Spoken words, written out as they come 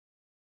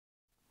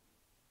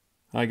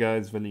Hi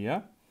guys, Willie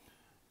here.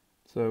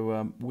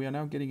 So we are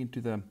now getting into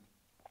the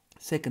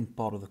second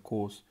part of the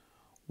course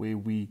where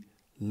we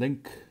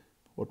link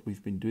what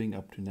we've been doing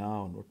up to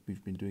now, and what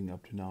we've been doing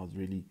up to now is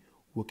really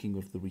working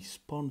with the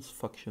response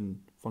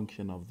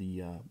function of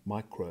the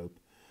microbe,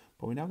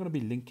 but we're now going to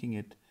be linking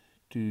it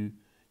to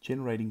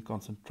generating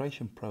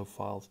concentration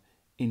profiles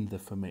in the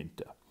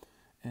fermenter.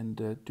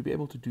 And to be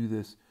able to do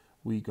this,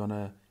 we're going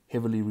to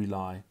heavily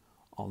rely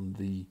on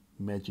the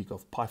magic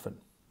of Python.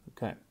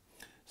 Okay,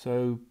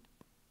 so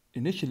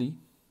initially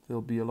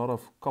there'll be a lot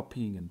of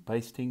copying and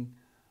pasting.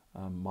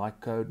 My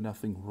code,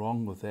 nothing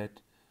wrong with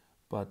that,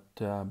 but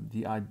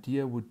the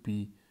idea would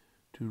be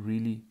to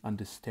really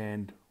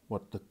understand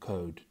what the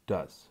code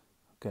does.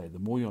 Okay, the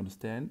more you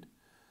understand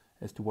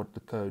as to what the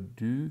code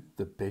do,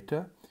 the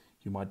better.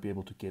 You might be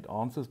able to get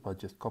answers by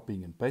just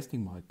copying and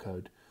pasting my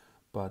code,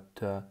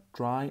 but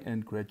try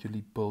and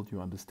gradually build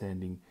your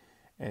understanding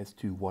as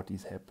to what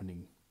is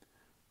happening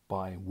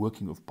by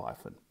working with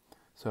Python.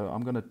 So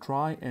I'm going to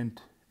try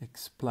and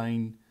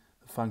explain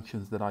the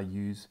functions that I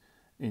use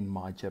in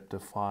my chapter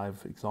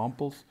 5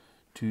 examples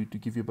to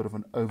give you a bit of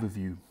an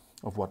overview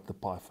of what the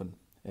Python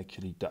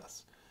actually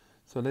does.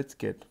 So let's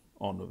get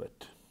on with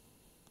it.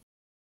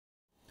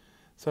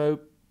 So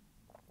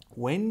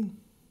when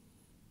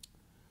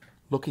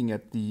looking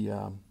at the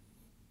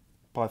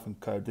Python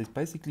code, there's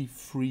basically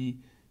three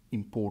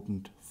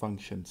important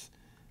functions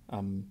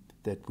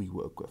that we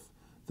work with.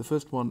 The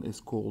first one is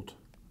called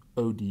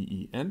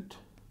ODEINT,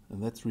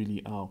 and that's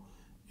really our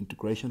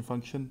integration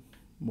function.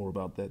 More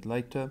about that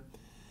later.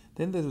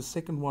 Then there's a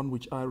second one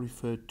which I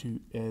refer to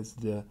as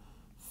the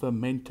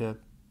fermenter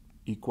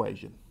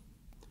equation.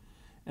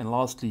 And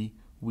lastly,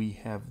 we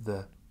have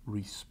the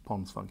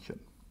response function.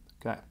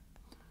 Okay,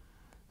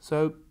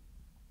 so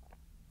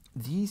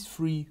these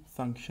three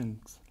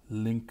functions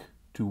link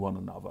to one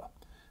another,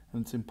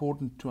 and it's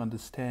important to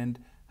understand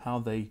how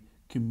they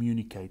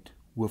communicate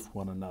with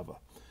one another.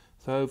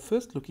 So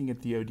first, looking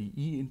at the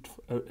ODEINT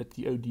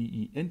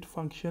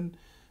function,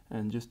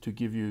 and just to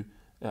give you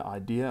an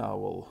idea, I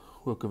will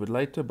work with it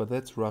later, but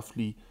that's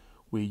roughly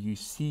where you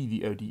see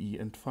the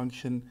ODEINT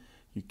function.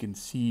 You can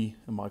see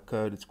in my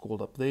code it's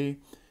called up there.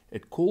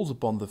 It calls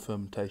upon the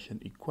fermentation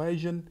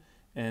equation,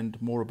 and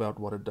more about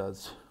what it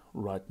does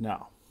right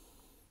now.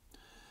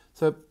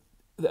 So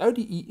the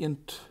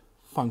ODEINT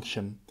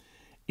function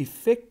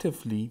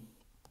effectively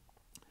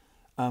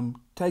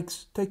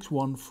takes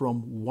one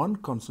from one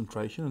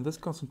concentration, and this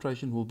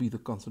concentration will be the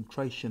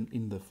concentration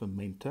in the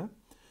fermenter,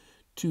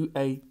 to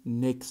a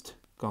next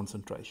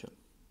concentration.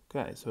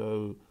 Okay,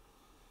 so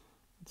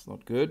it's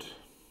not good.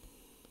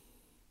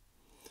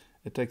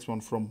 It takes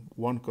one from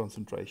one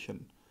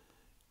concentration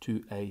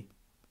to a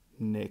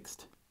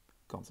next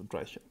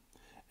concentration.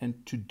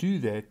 And to do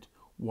that,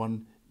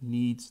 one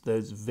needs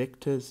those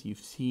vectors. You've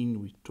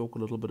seen, we talk a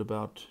little bit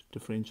about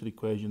differential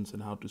equations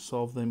and how to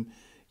solve them.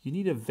 You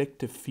need a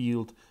vector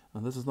field,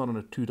 and this is not in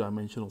a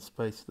two-dimensional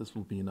space. This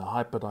will be in a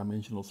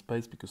hyperdimensional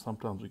space, because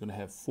sometimes we're going to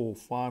have 4 or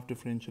 5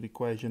 differential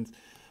equations.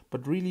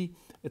 But really,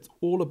 it's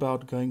all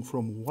about going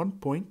from one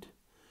point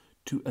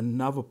to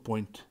another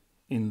point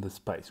in the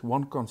space,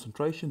 one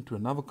concentration to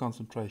another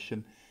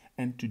concentration,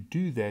 and to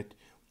do that,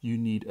 you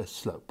need a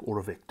slope or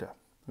a vector.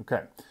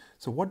 Okay,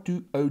 so what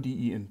do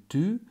ODEINT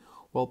do?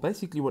 Well,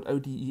 basically what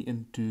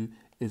ODEINT do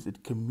is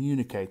it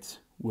communicates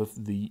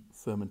with the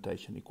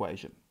fermentation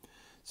equation.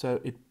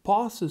 So it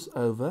passes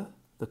over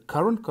the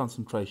current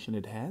concentration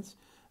it has.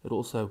 It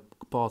also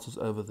passes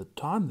over the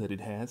time that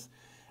it has.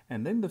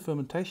 And then the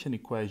fermentation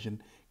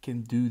equation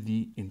can do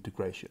the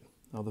integration.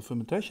 Now the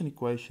fermentation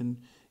equation,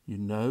 you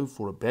know,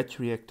 for a batch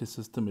reactor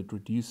system, it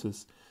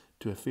reduces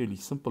to a fairly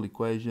simple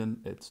equation.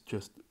 It's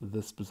just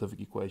this specific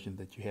equation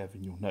that you have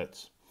in your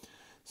notes.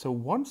 So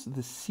once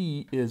the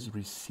C is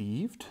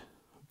received,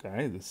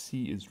 okay, the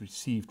C is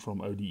received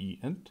from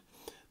ODEINT.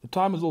 The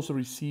time is also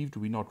received.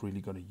 We're not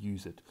really going to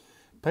use it.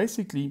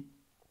 Basically,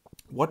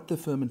 what the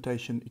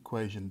fermentation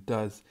equation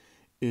does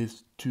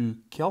is to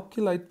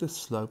calculate the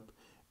slope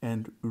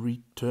and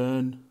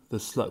return the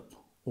slope,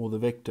 or the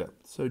vector.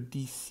 So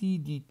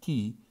dc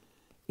dt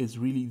is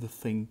really the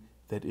thing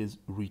that is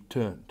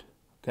returned.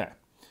 Okay,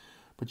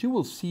 but you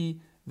will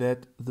see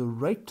that the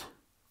rate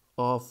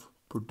of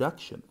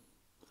production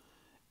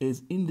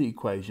is in the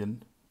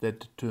equation that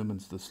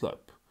determines the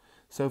slope.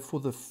 So for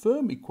the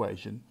firm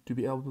equation to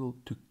be able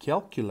to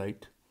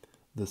calculate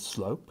the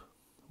slope,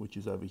 which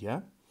is over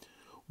here,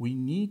 we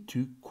need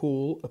to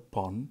call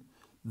upon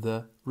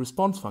the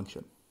response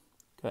function.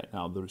 Okay,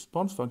 now the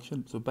response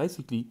function, so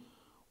basically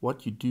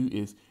what you do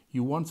is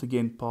you once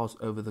again pass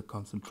over the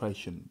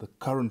concentration, the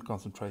current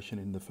concentration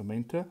in the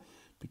fermenter,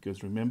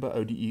 because remember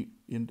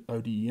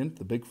ODEINT,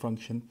 the big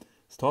function,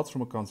 starts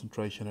from a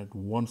concentration and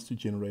wants to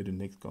generate a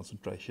next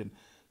concentration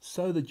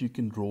so that you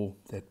can draw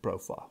that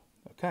profile.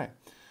 Okay,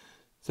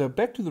 so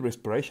back to the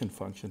respiration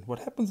function. What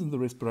happens in the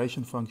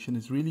respiration function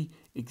is really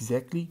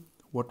exactly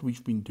what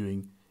we've been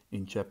doing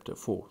in chapter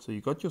 4. So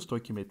you've got your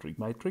stoichiometric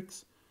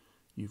matrix,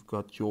 you've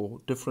got your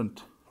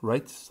different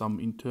rates, some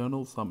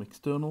internal, some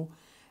external,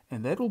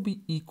 and that will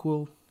be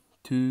equal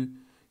to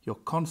your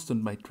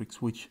constant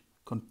matrix which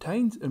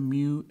contains a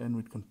mu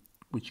and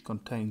which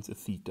contains a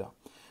theta.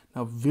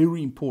 Now,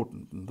 very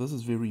important, and this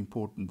is very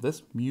important,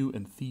 this mu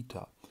and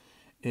theta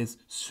is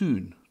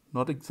soon,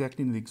 not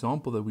exactly in the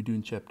example that we do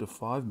in chapter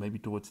 5, maybe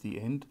towards the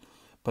end,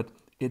 but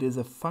it is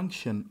a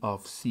function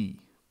of C,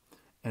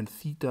 and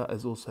theta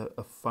is also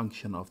a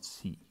function of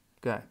C.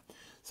 Okay,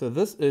 so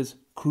this is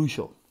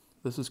crucial.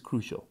 This is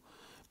crucial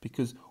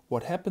because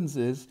what happens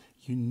is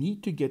you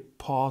need to get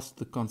past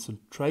the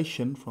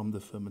concentration from the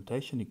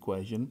fermentation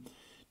equation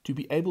to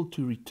be able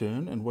to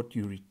return, and what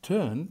you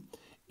return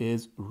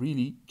is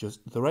really just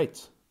the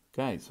rates.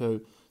 Okay,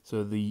 so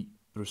the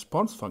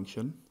response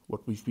function,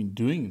 what we've been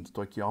doing in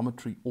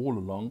stoichiometry all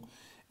along,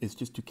 is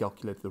just to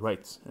calculate the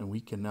rates, and we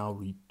can now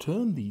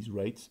return these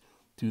rates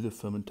to the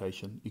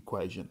fermentation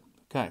equation.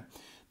 Okay,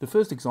 the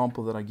first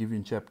example that I give you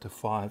in chapter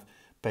 5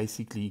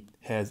 basically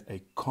has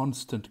a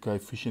constant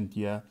coefficient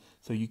here,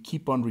 so you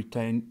keep on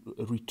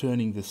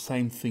returning the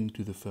same thing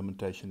to the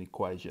fermentation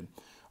equation.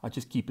 I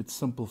just keep it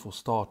simple for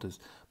starters,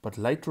 but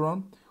later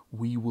on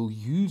we will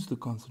use the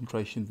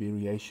concentration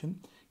variation.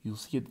 You'll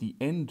see at the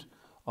end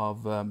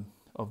of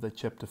the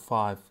chapter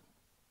 5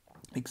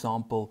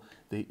 example,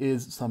 there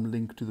is some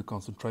link to the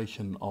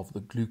concentration of the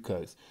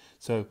glucose.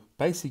 So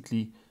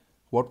basically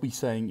what we're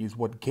saying is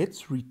what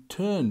gets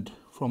returned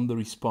from the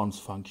response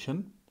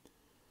function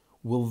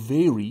will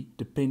vary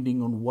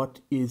depending on what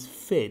is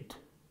fed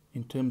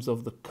in terms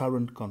of the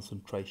current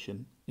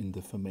concentration in the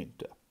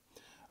fermenter.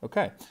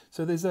 Okay,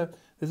 so there's a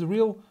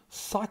real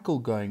cycle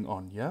going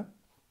on here,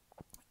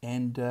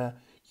 and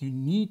you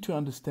need to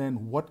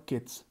understand what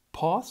gets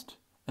passed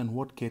and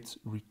what gets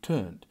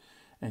returned.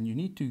 And you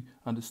need to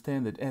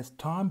understand that as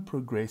time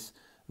progresses,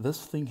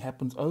 this thing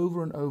happens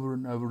over and over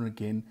and over and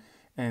again.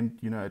 And,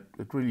 you know,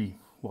 it really,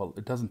 well,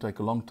 it doesn't take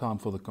a long time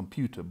for the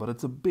computer, but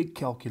it's a big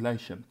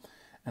calculation.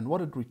 And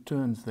what it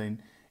returns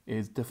then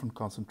is different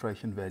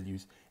concentration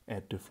values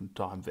at different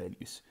time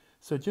values.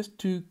 So just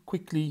to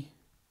quickly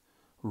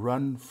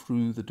run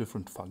through the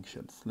different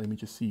functions. Let me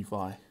just see if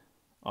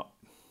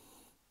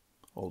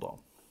hold on.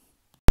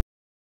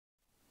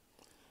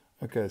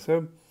 Okay,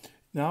 so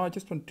now I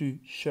just want to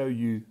show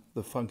you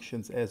the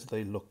functions as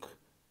they look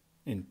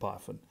in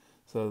Python.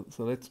 So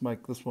let's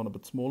make this one a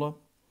bit smaller,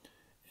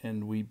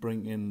 and we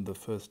bring in the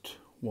first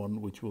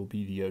one, which will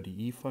be the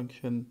ODE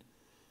function.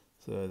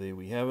 So there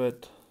we have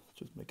it.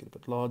 Just make it a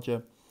bit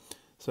larger.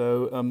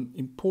 So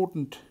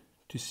important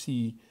to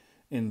see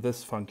in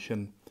this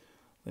function,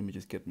 let me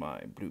just get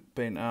my blue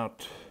pen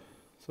out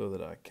so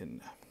that I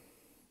can,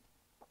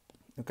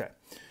 okay.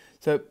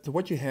 So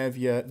what you have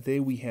here,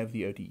 there we have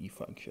the ODE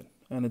function,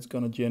 and it's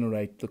going to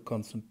generate the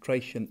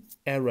concentration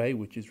array,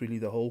 which is really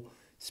the whole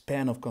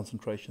span of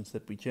concentrations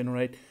that we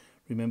generate.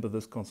 Remember,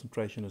 this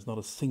concentration is not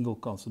a single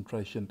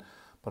concentration,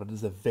 but it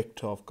is a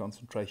vector of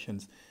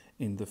concentrations.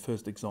 In the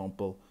first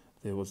example,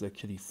 there was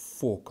actually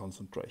 4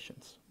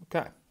 concentrations.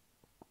 Okay,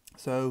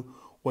 so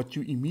what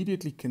you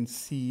immediately can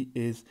see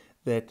is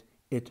that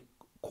it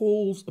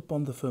calls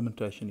upon the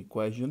fermentation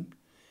equation.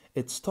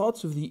 It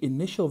starts with the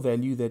initial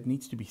value that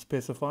needs to be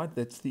specified.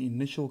 That's the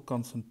initial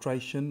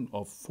concentration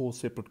of 4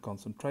 separate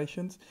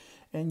concentrations.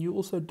 And you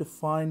also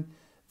define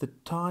the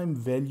time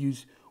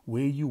values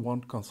where you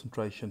want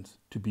concentrations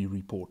to be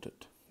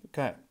reported.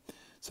 Okay,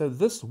 so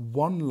this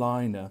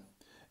one-liner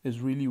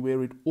is really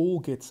where it all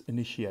gets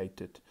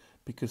initiated,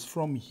 because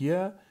from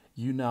here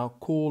you now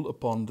call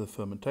upon the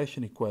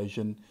fermentation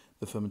equation.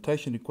 The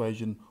fermentation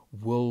equation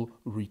will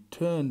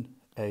return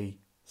a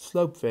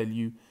slope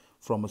value.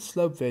 From a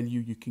slope value,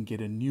 you can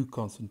get a new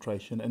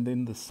concentration, and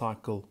then the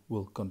cycle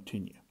will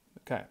continue.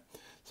 Okay,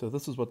 so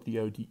this is what the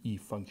ODE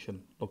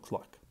function looks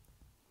like.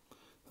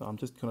 So I'm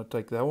just going to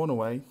take that one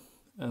away,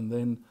 and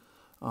then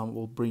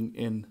we'll bring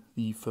in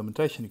the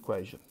fermentation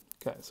equation.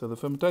 Okay, so the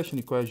fermentation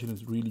equation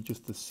is really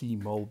just the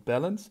C-mole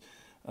balance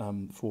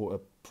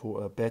for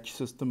a batch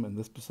system in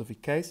this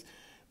specific case.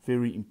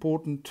 Very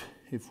important.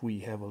 If we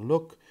have a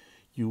look,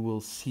 you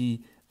will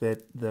see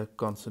that the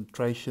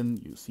concentration,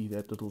 you see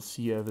that little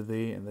C over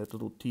there and that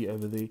little T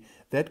over there,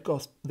 that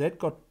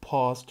got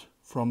passed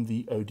from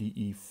the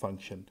ODE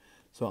function.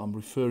 So I'm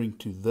referring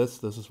to this.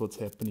 This is what's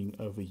happening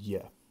over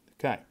here.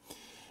 Okay.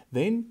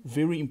 Then,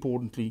 very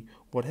importantly,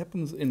 what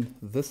happens in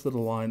this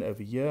little line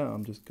over here,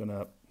 I'm just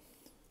gonna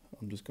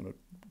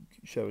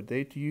show it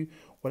there to you.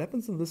 What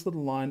happens in this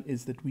little line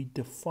is that we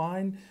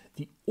define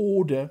the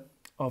order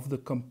of the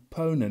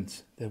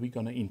components that we're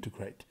going to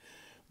integrate.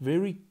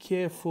 Very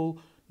careful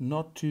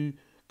not to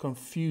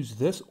confuse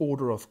this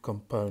order of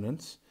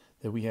components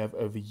that we have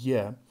over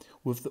here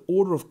with the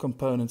order of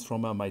components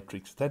from our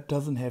matrix. That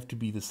doesn't have to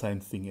be the same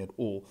thing at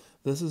all.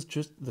 This is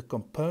just the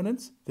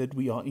components that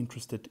we are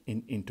interested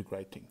in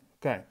integrating.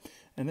 Okay,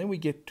 and then we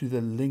get to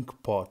the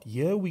link part.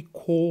 Here we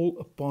call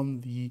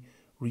upon the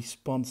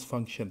response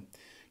function.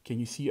 Can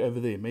you see over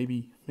there?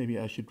 Maybe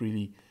I should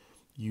really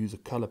use a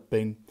color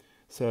pen.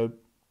 So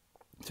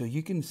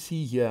you can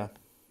see here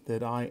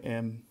that I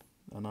am,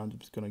 and I'm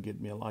just going to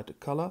get me a lighter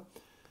color.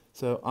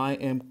 So I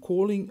am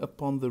calling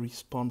upon the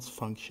response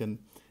function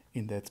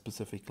in that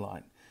specific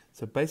line.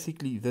 So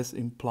basically this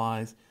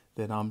implies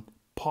that I'm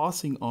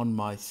passing on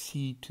my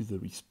C to the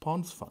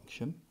response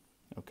function,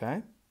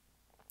 okay?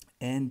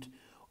 And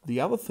the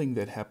other thing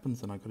that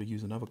happens, and I've got to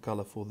use another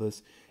color for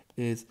this,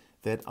 is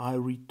that I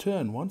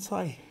return, once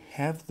I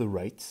have the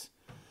rates,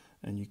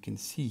 and you can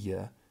see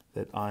here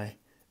that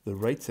the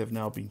rates have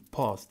now been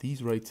passed.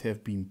 These rates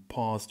have been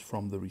passed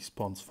from the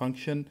response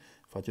function.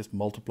 If I just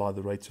multiply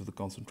the rates of the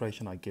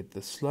concentration, I get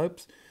the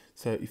slopes.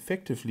 So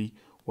effectively,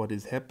 what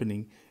is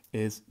happening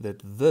is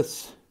that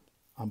this,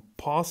 I'm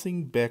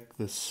passing back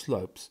the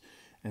slopes,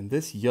 and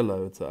this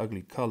yellow, it's an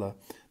ugly color,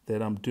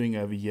 that I'm doing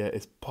over here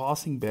is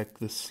passing back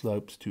the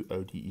slopes to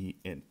ODE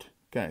int.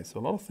 Okay, so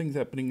a lot of things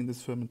happening in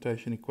this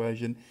fermentation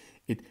equation.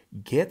 It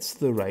gets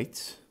the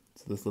rates,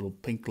 so this little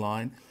pink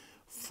line,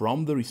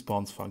 from the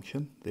response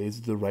function.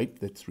 There's the rate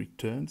that's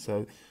returned.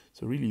 So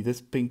really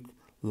this pink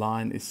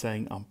line is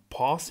saying I'm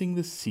passing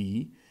the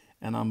C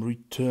and I'm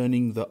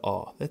returning the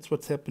R. That's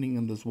what's happening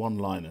in this one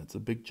liner. It's a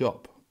big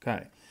job.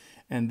 Okay.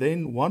 And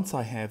then once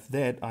I have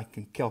that, I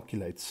can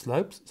calculate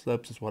slopes.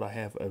 Slopes is what I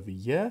have over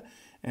here.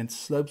 And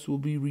slopes will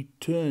be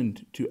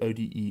returned to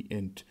ODE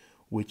int,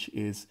 which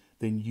is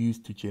then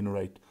used to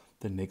generate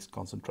the next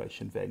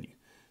concentration value.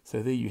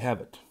 So there you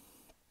have it.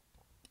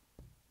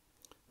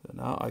 So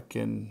now I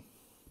can...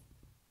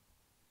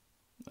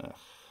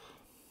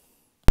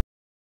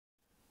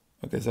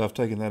 Okay, so I've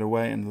taken that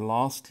away, and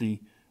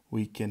lastly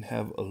we can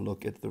have a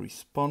look at the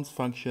response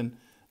function.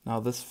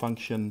 Now this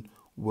function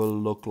will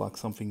look like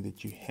something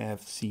that you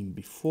have seen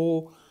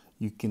before.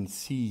 You can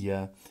see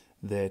here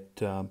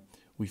that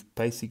we've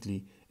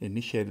basically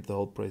initiated the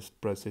whole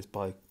process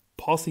by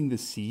passing the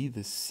C.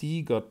 The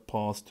C got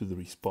passed to the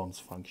response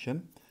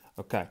function.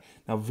 Okay,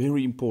 now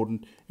very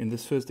important, in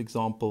this first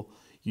example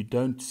you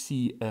don't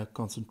see a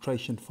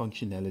concentration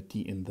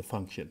functionality in the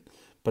function.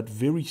 But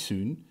very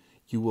soon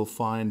you will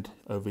find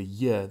over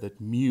here that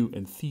mu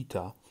and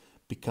theta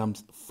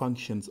becomes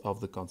functions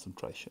of the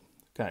concentration.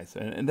 Okay, so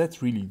and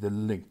that's really the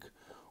link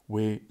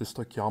where the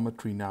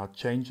stoichiometry now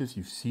changes.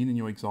 You've seen in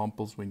your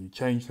examples when you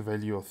change the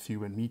value of phi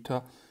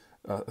and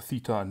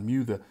theta and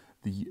mu,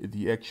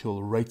 the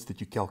actual rates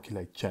that you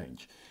calculate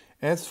change.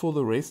 As for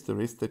the rest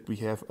that we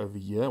have over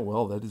here,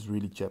 well, that is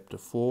really chapter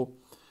 4.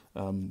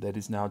 That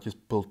is now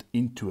just built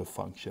into a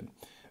function.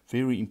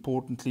 Very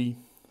importantly,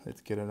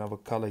 let's get another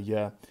color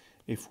here.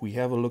 If we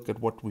have a look at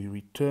what we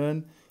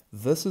return,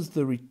 this is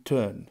the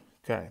return.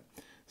 Okay,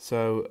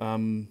 so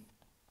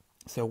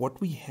so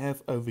what we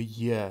have over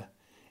here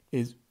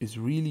is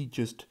really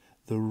just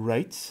the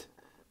rates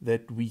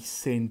that we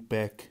send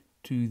back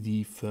to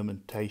the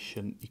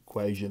fermentation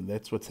equation.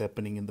 That's what's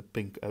happening in the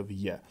pink over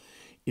here.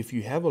 If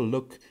you have a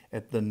look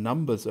at the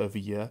numbers over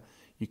here,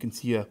 you can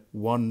see a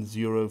 1,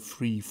 0,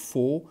 3,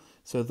 4.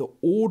 So the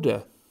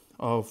order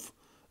of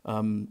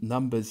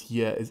numbers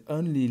here is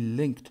only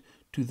linked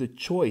to the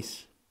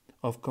choice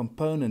of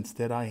components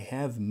that I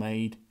have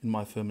made in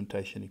my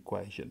fermentation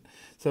equation.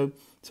 So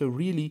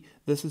really,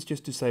 this is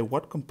just to say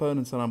what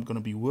components that I'm going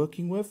to be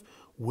working with,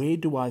 where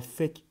do I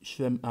fetch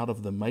them out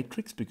of the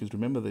matrix, because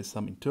remember there's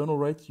some internal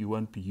rates, you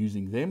won't be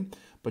using them,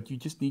 but you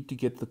just need to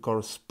get the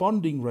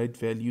corresponding rate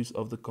values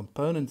of the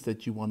components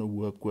that you want to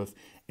work with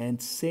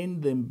and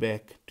send them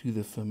back to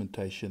the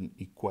fermentation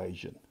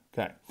equation.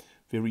 Okay,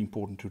 very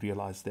important to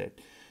realize that.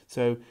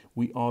 So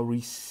we are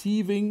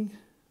receiving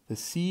the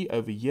C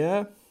over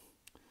here.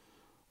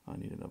 I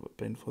need another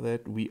pen for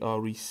that. We are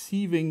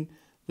receiving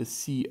the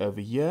C over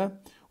here.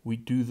 We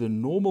do the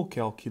normal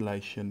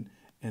calculation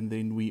and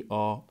then we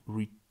are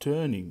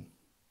returning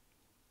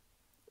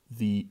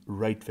the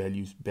rate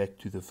values back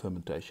to the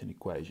fermentation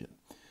equation.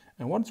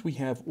 And once we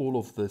have all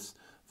of this,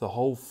 the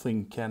whole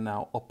thing can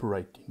now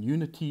operate in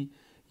unity.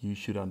 You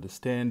should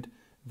understand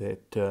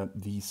that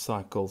these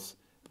cycles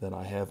that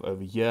I have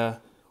over here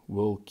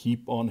will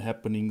keep on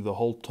happening the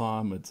whole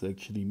time. It's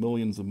actually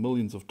millions and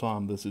millions of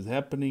times this is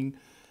happening,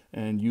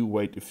 and you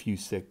wait a few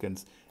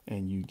seconds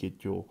and you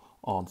get your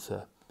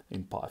answer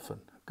in Python.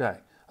 Okay,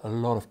 a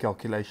lot of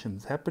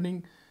calculations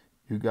happening.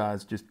 You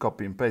guys just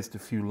copy and paste a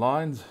few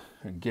lines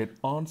and get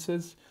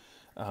answers.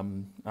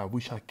 I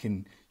wish I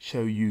can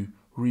show you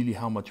really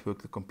how much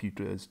work the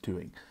computer is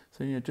doing.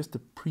 So just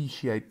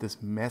appreciate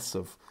this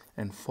massive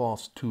and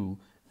fast tool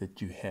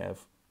that you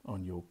have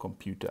on your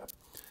computer.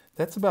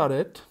 That's about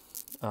it.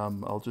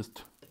 I'll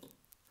just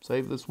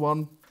save this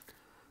one.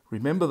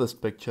 Remember this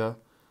picture.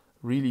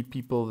 Really,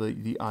 people,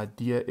 the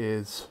idea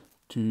is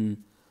to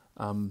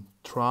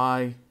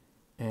try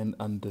and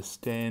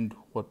understand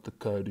what the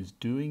code is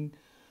doing.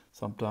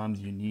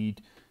 Sometimes you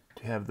need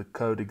to have the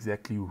code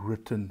exactly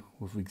written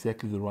with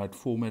exactly the right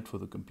format for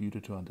the computer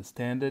to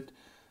understand it,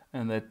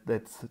 and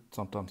that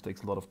sometimes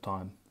takes a lot of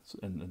time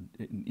and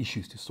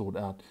issues to sort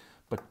out.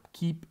 But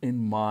keep in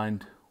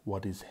mind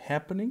what is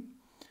happening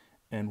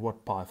and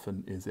what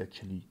Python is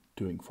actually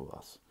doing for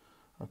us.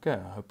 Okay,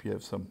 I hope you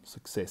have some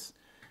success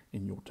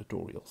in your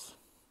tutorials.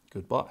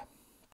 Goodbye.